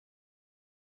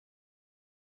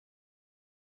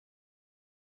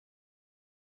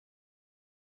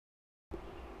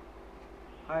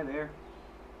Hi there,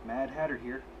 Mad Hatter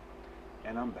here,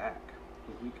 and I'm back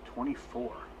with week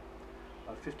 24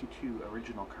 of 52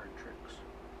 original card tricks.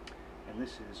 And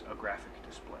this is a graphic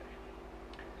display.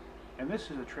 And this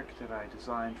is a trick that I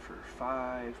designed for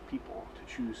 5 people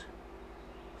to choose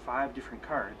 5 different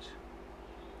cards,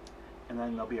 and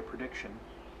then there'll be a prediction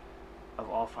of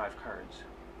all 5 cards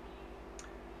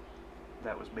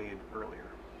that was made earlier.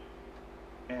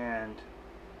 And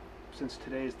since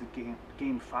today is the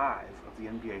game 5 of the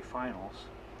NBA Finals,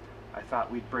 I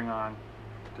thought we'd bring on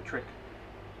the trick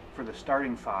for the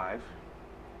starting 5,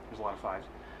 there's a lot of 5s,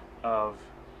 of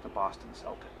the Boston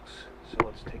Celtics. So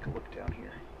let's take a look down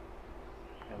here.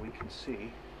 And we can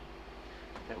see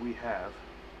that we have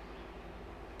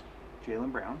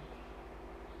Jaylen Brown,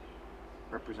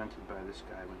 represented by this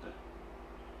guy with the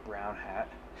brown hat.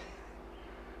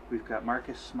 We've got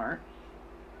Marcus Smart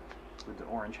with the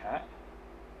orange hat.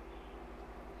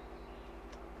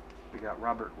 We got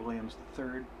Robert Williams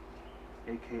III,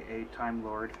 aka Time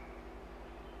Lord,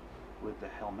 with the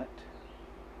helmet.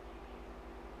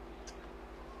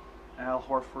 Al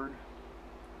Horford,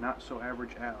 not so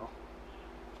average Al,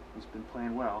 he's been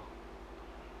playing well,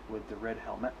 with the red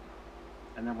helmet.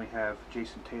 And then we have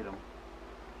Jason Tatum,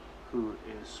 who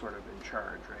is sort of in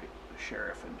charge, right? The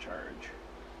sheriff in charge.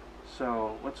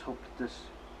 So let's hope that this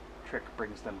trick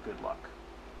brings them good luck.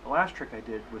 The last trick I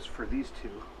did was for these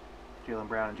two, Jaylen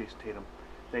Brown and Jason Tatum.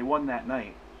 They won that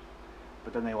night,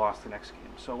 but then they lost the next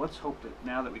game. So let's hope that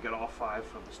now that we got all 5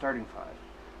 of the starting 5,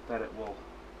 that it will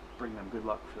bring them good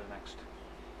luck for the next,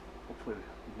 hopefully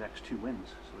the next 2 wins,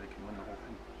 so they can win the whole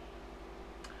thing.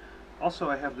 Also,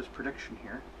 I have this prediction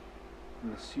here in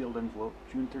the sealed envelope,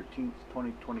 June 13th,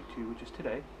 2022, which is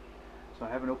today. So I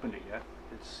haven't opened it yet.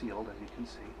 It's sealed, as you can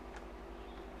see.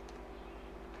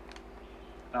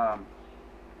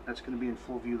 That's going to be in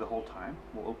full view the whole time.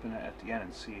 We'll open it at the end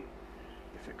and see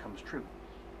if it comes true.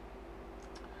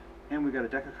 And we got a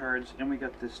deck of cards, and we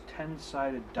got this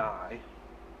 10-sided die.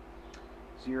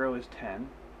 0 is 10,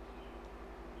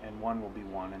 and 1 will be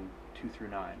 1, and 2 through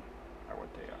 9 are what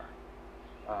they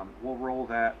are. We'll roll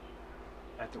that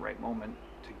at the right moment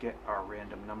to get our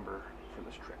random number for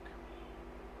this trick.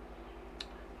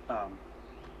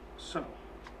 So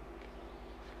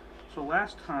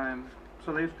last time,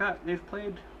 so they've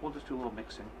played, we'll just do a little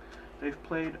mixing. They've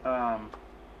played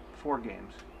 4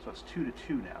 games, so it's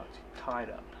 2-2 now. It's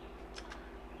tied up.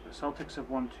 The Celtics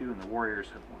have won 2, and the Warriors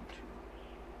have won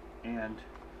 2. And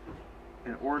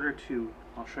in order to,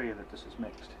 I'll show you that this is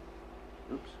mixed.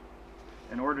 Oops.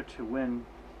 In order to win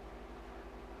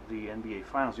the NBA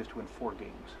Finals, you have to win 4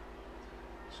 games.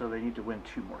 So they need to win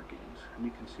 2 more games. And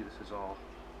you can see this is all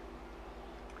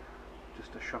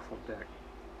just a shuffled deck.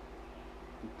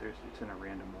 It's in a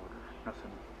random order.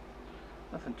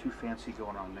 Nothing too fancy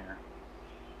going on there.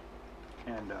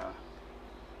 And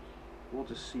we'll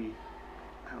just see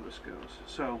how this goes.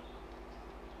 So,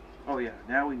 oh yeah,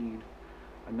 now we need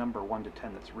a number 1 to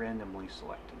 10 that's randomly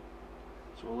selected.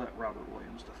 So we'll let Robert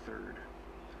Williams III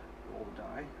roll the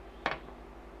die.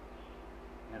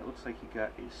 And it looks like he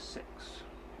got a 6.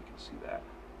 You can see that.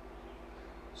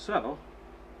 So,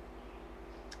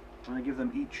 I'm going to give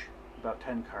them each about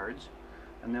 10 cards,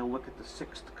 and they'll look at the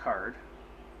 6th card,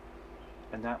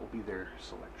 and that will be their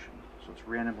selection. So it's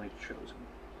randomly chosen.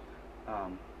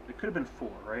 It could have been 4,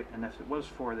 right? And if it was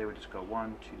 4, they would just go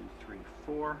 1, 2, 3,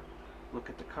 4, look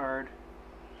at the card,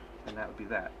 and that would be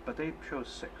that. But they chose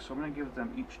 6, so I'm going to give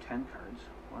them each 10 cards.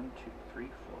 1, 2, 3,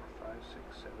 4, 5,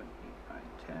 6, 7, 8, 9,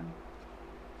 10.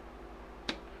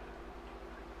 6,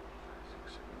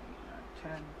 7, 8,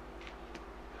 9, 10. 2,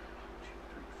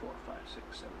 3, 4, 5,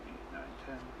 6, 7, 8, 9,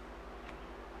 10.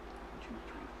 2,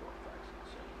 3, 4, 5,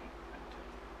 6, 7, 8, 9, 10.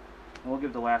 And we'll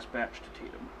give the last batch to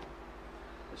Tatum,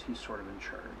 as he's sort of in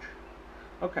charge.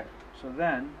 Okay, so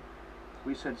then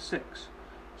we said 6.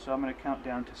 So I'm going to count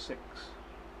down to 6.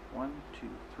 1, 2,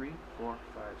 3, 4,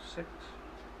 5, 6.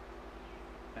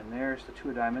 And there's the 2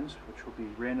 of diamonds, which will be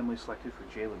randomly selected for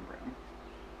Jaylen Brown.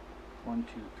 1, 2,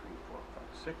 3, 4,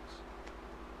 5, 6.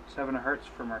 7 of hearts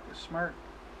for Marcus Smart.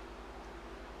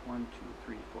 1, 2,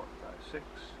 3, 4, 5, 6.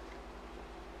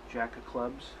 Jack of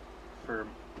clubs for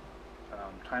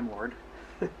Time Lord.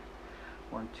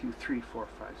 1, 2, 3, 4,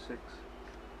 5, 6.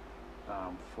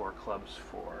 4 clubs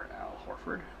for Al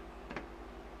Horford.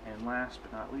 And last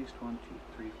but not least, 1, 2,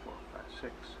 3, 4, 5,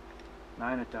 6.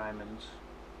 9 of diamonds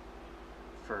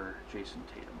for Jason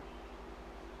Tatum.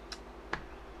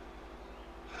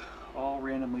 All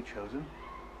randomly chosen.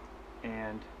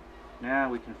 And now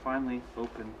we can finally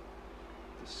open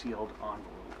the sealed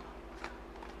envelope.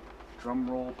 Drum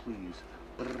roll, please.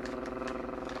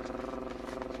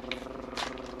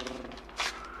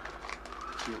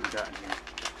 see what we got in here.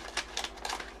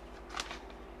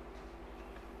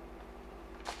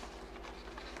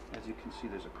 As you can see,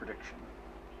 there's a prediction.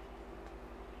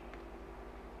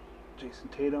 Jason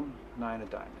Tatum, 9 of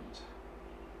diamonds.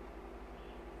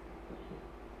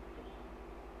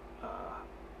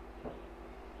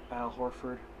 Al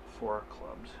Horford, 4 of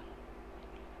clubs.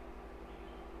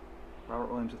 Robert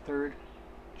Williams III,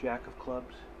 Jack of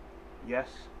clubs. Yes.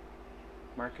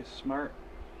 Marcus Smart,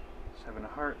 7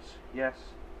 of hearts. Yes.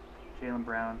 Jaylen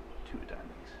Brown, 2 of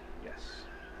diamonds. Yes.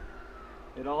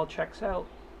 It all checks out.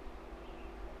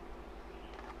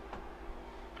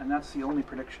 And that's the only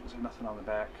predictions. There's nothing on the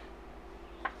back.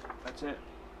 That's it.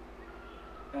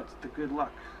 That's the good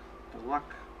luck. The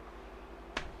luck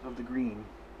of the green.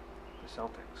 The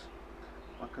Celtics.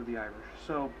 Luck of the Irish.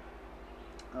 So,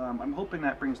 I'm hoping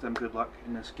that brings them good luck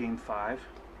in this Game 5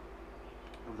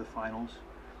 of the finals.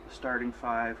 The starting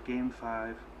 5, Game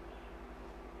 5.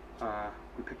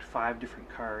 We picked 5 different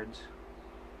cards.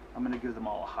 I'm going to give them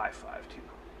all a high five too.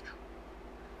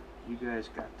 You guys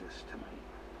got this tonight.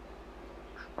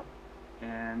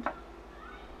 And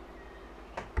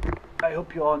I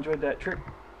hope you all enjoyed that trick.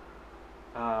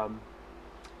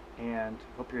 And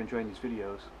hope you're enjoying these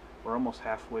videos. We're almost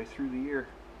halfway through the year.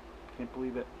 Can't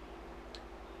believe it.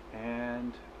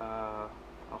 And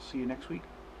I'll see you next week.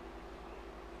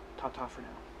 Ta-ta for now.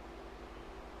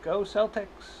 Go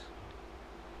Celtics!